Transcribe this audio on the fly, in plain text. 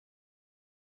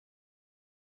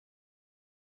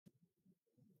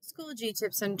Schoology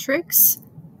tips and tricks.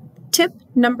 Tip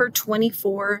number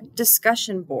 24,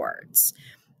 discussion boards.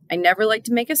 I never like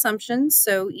to make assumptions,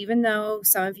 so even though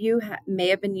some of you may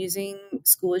have been using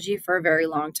Schoology for a very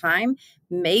long time,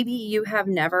 maybe you have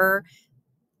never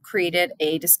created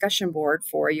a discussion board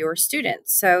for your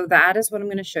students. So that is what I'm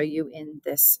going to show you in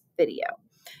this video.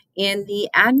 In the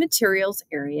Add Materials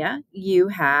area, you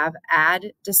have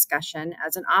Add Discussion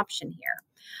as an option here.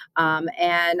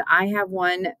 And I have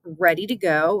one ready to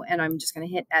go, and I'm just going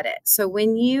to hit edit. So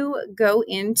when you go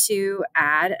into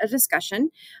add a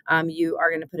discussion, you are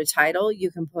going to put a title.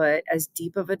 You can put as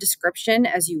deep of a description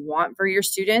as you want for your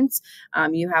students.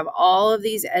 You have all of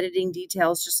these editing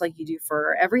details just like you do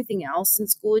for everything else in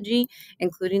Schoology,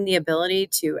 including the ability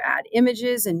to add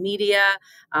images and media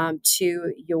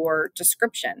to your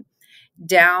description.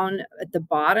 Down at the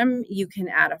bottom, you can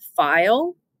add a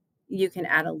file, you can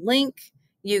add a link,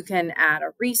 you can add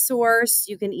a resource.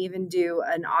 You can even do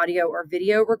an audio or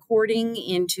video recording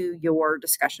into your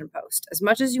discussion post, as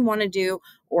much as you want to do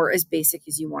or as basic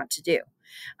as you want to do.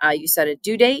 You set a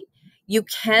due date. You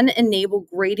can enable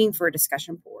grading for a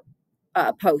discussion board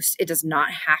post. It does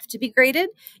not have to be graded.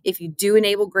 If you do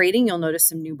enable grading, you'll notice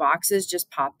some new boxes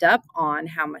just popped up on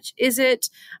how much is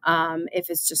it, if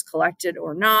it's just collected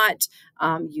or not.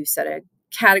 You set a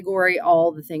category,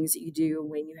 all the things that you do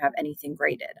when you have anything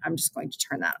graded. I'm just going to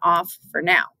turn that off for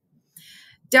now.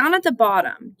 Down at the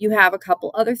bottom, you have a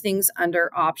couple other things under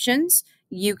options.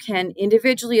 You can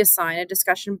individually assign a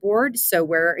discussion board. So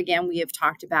where, again, we have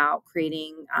talked about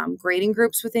creating grading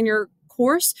groups within your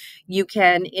course, you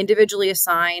can individually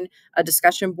assign a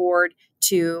discussion board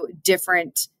to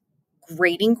different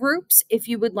grading groups if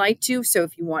you would like to. So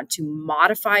if you want to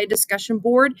modify a discussion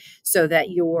board so that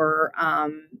your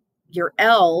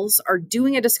L's are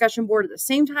doing a discussion board at the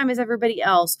same time as everybody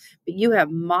else, but you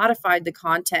have modified the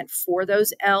content for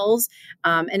those L's,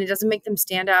 and it doesn't make them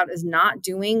stand out as not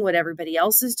doing what everybody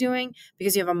else is doing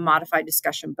because you have a modified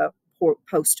discussion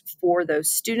post for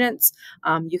those students.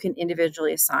 You can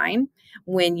individually assign.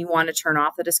 When you want to turn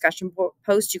off the discussion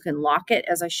post, you can lock it,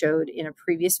 as I showed in a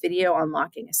previous video on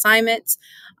locking assignments.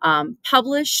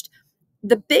 Published.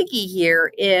 The biggie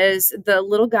here is the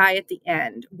little guy at the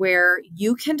end where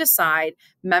you can decide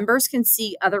members can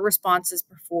see other responses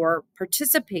before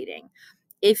participating.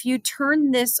 If you turn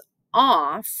this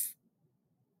off,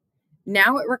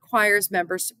 now it requires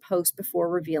members to post before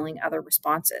revealing other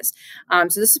responses.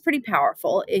 So this is pretty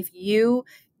powerful. If you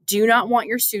do not want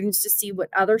your students to see what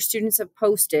other students have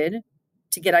posted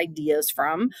to get ideas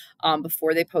from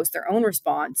before they post their own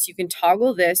response, you can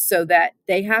toggle this so that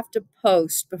they have to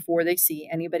post before they see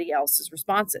anybody else's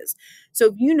responses. So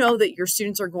if you know that your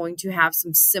students are going to have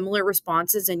some similar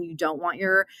responses and you don't want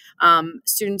your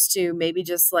students to maybe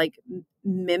just like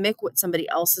mimic what somebody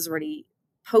else has already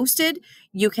posted,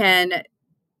 you can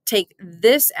take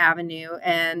this avenue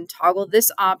and toggle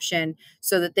this option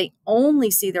so that they only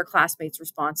see their classmates'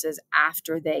 responses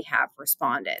after they have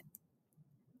responded.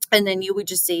 And then you would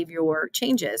just save your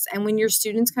changes. And when your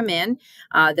students come in,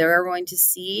 they're going to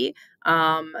see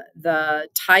the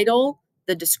title,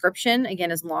 the description,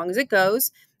 again, as long as it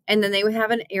goes. And then they would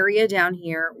have an area down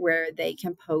here where they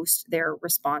can post their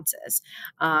responses.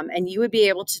 And you would be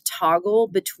able to toggle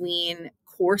between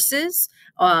courses,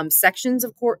 sections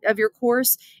of your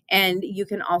course, and you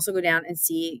can also go down and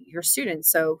see your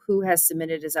students. So who has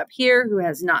submitted is up here, who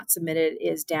has not submitted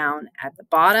is down at the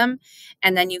bottom,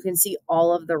 and then you can see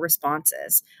all of the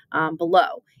responses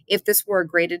below. If this were a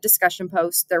graded discussion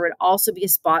post, there would also be a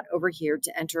spot over here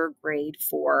to enter a grade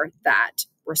for that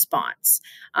response.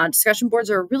 Discussion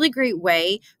boards are a really great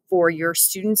way for your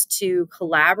students to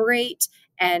collaborate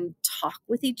and talk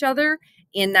with each other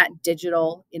in that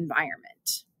digital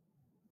environment.